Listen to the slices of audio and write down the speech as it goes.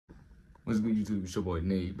What's good, YouTube? It's your boy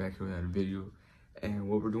Nate back here with another video. And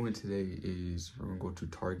what we're doing today is we're gonna go to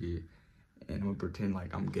Target and I'm gonna pretend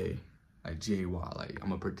like I'm gay. Like J-Y. Like I'm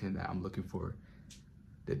gonna pretend that I'm looking for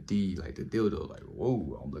the D, like the dildo. Like,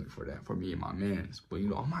 whoa, I'm looking for that for me and my mans. But you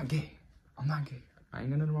know, I'm not gay. I'm not gay. I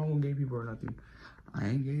ain't got nothing wrong with gay people or nothing. I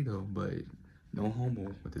ain't gay though, but no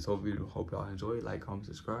homo with this whole video. Hope y'all enjoy it. Like, comment,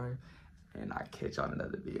 subscribe, and I'll catch y'all in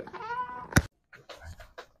another video.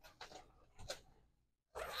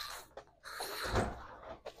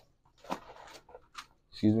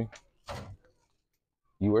 Excuse me?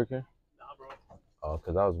 You work here? Nah, bro. Oh,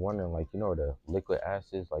 because I was wondering, like, you know, the liquid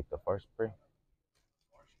acids, like the fart spray?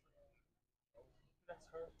 That's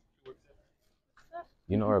her. She works there.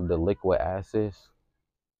 You know the liquid acids?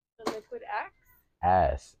 The liquid axe?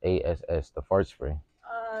 Ass. A-S-S, the fart spray.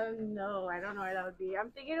 No, I don't know where that would be.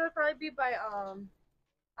 I'm thinking it would probably be by, on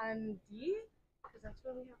D? Because that's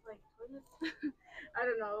where we have, like, toilets. I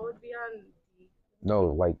don't know, it would be on D. No,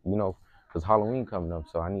 like, you know, because Halloween coming up,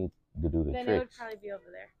 so I need to do the then tricks. Then it would probably be over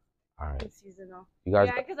there. All right. In seasonal. You guys,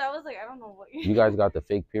 yeah, because I was like, I don't know what you guys got the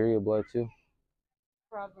fake period blood, too?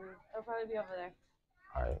 Probably. It'll probably be over there.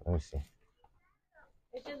 All right, let me see.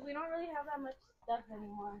 It's just, we don't really have that much stuff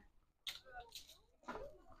anymore.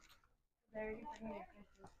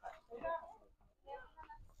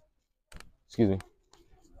 Excuse me.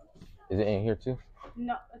 Is it in here too?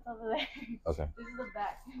 No, it's over there. Okay. This is the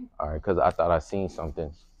back. All right, because I thought I seen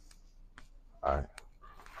something. All right.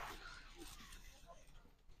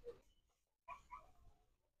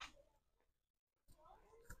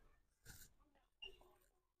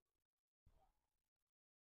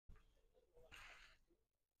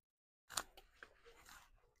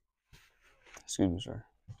 Excuse me, sir.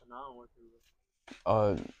 No, I don't want to.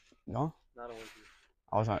 No? No, I don't want to.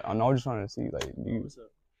 I was just trying to see, like, What's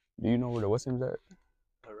up? Do you know where the what's name's at?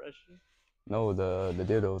 Arrest you? No, the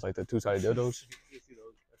dildos, like the two-sided dildos.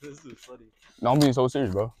 This is funny. No, I'm being so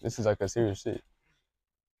serious, bro. This is like a serious shit.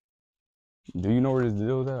 Do you know where this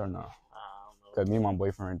dildo's at or not? I don't know. Cause me and my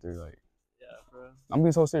boyfriend right there, like. Yeah, bro. I'm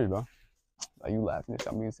being so serious, bro. Like, you laughing and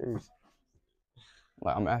shit, I'm being serious.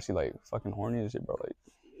 Like, I'm actually like fucking horny and shit, bro. Like.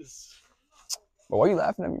 But why you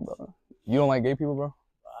laughing at me, bro? You don't like gay people, bro?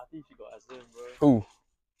 I think you should go ask them, bro. Who?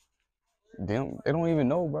 They don't even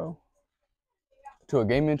know, bro. To a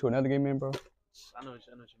gay man, to another gay man, bro. I know what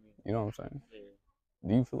you mean. You know what I'm saying? Yeah.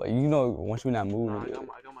 Do you feel like, you know, once you're in that mood? Nah, I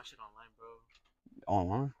got my shit online, bro.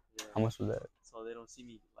 Online? Yeah. How much was that? So they don't see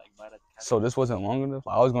me like buy that. So this wasn't long enough?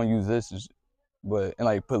 Like, I was gonna use this, but and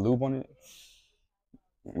like put lube on it.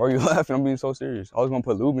 Bro, you laughing? I'm being so serious. I was gonna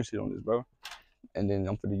put lube and shit on this, bro. And then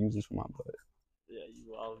I'm gonna use this for my butt. Yeah, you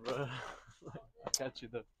wild, bro. I got you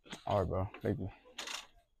though. Alright, bro. Thank you.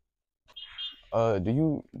 Do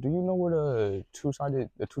you know where the two-sided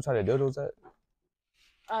dildo's at?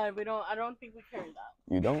 I don't think we carry that.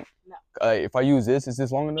 You don't? No. If I use this, is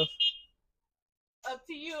this long enough? Up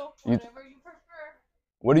to you. Whatever you prefer.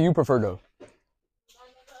 What do you prefer though?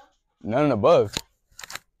 None above.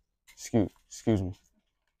 Excuse me.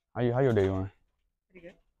 How your day going? Pretty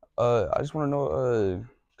good. I just want to know,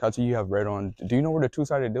 Katya, you have red on. Do you know where the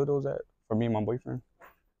two-sided dildo's at for me and my boyfriend?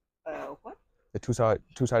 What? The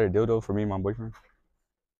two-sided dildo for me and my boyfriend.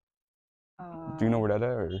 Do you know where that at?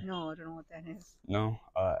 Or? No, I don't know what that is. No,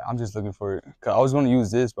 I'm just looking for it. Cause I was gonna use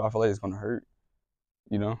this, but I feel like it's gonna hurt.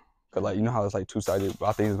 You know, cause like you know how it's like two-sided, but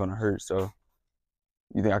I think it's gonna hurt. So,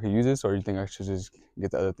 you think I can use this, or you think I should just get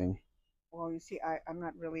the other thing? Well, you see, I'm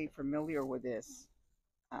not really familiar with this.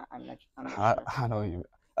 I'm not sure. I don't even.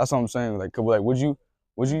 That's what I'm saying. Like, would you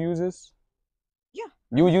use this? Yeah.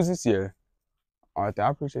 You would use this, yeah. All right, I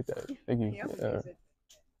appreciate that. Thank you. Yeah,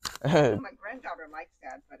 Yeah. My granddaughter likes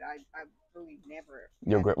that, but I really never.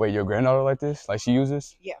 Your granddaughter like this? Like she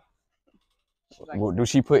uses? Yeah. Do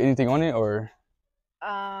she put anything on it or?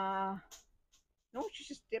 No, she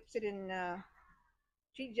just dips it in.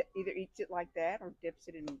 She either eats it like that or dips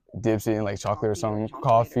it in. Dips it in like chocolate or something,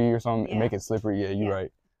 coffee or something, and make it slippery. Yeah, you're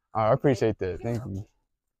right. All right, I appreciate that. Thank you.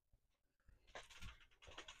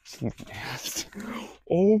 She's nasty.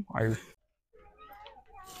 Oh my.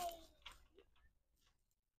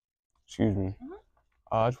 Excuse me.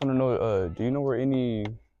 I just want to know, do you know where any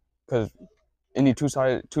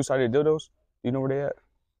two-sided dildos? Do you know where they at?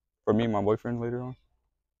 For me and my boyfriend later on.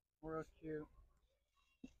 Real cute.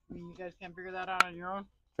 I mean, you guys can't figure that out on your own?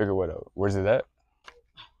 Figure what out? Where's it at?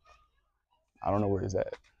 I don't know where it's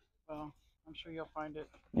at. Well, I'm sure you'll find it.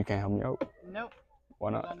 You can't help me out? Nope.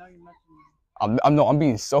 Why not? I know you're messing with me. I'm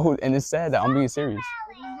being so, and it's sad that I'm being serious.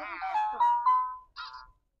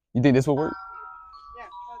 You think this will work? Yeah,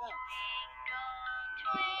 try that.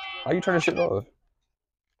 How you turn this shit off?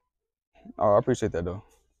 Oh, I appreciate that though.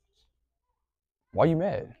 Why you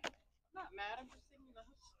mad? I'm not mad. I'm just thinking how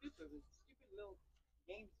stupid. Stupid little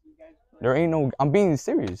games you guys play. There ain't no. I'm being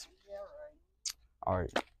serious. Yeah, right. All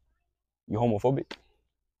right. You homophobic?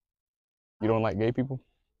 You don't like gay people?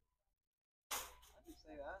 I didn't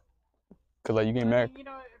say that. Cause like you get mad. You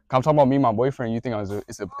know, I'm talking about me and my boyfriend. You think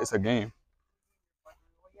it's a game? well,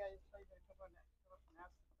 yeah, it's like a couple of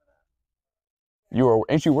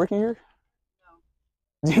that. Ain't you working here?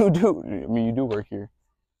 No. You do. I mean, you do work here.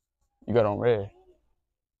 You got on red.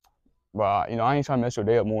 But you know, I ain't trying to mess your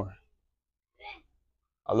day up more.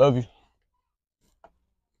 I love you.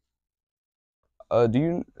 Do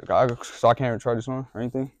you? So I can't try this on or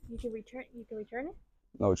anything? You can return it?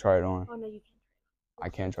 No, try it on. Oh no, you can't. I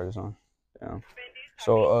can't try this on. Yeah.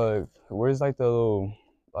 So where's like the little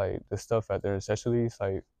the stuff at there, accessories,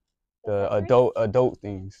 like the adult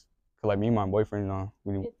things? Cause like me and my boyfriend,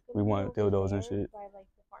 we want dildos and shit. By like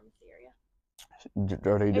the pharmacy area.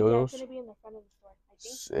 Are they dildos? It's gonna be in the front of the store. I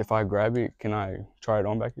think. So. If I grab it, can I try it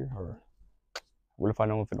on back here, or what if I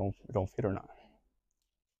know if it don't fit or not?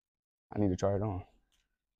 I need to try it on.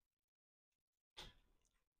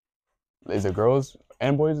 Is it girls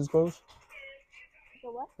and boys' clothes?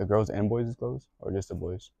 The what? The girls and boys' clothes, or just the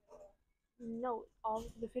boys? No, all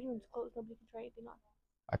the fitting room's closed. Nobody can try anything on.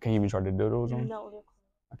 I can't even try the dildos on. No, they're closed.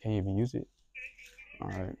 I can't even use it. All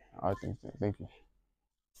right, I think. Thank you.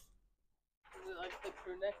 Is it like the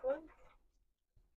crew neck one?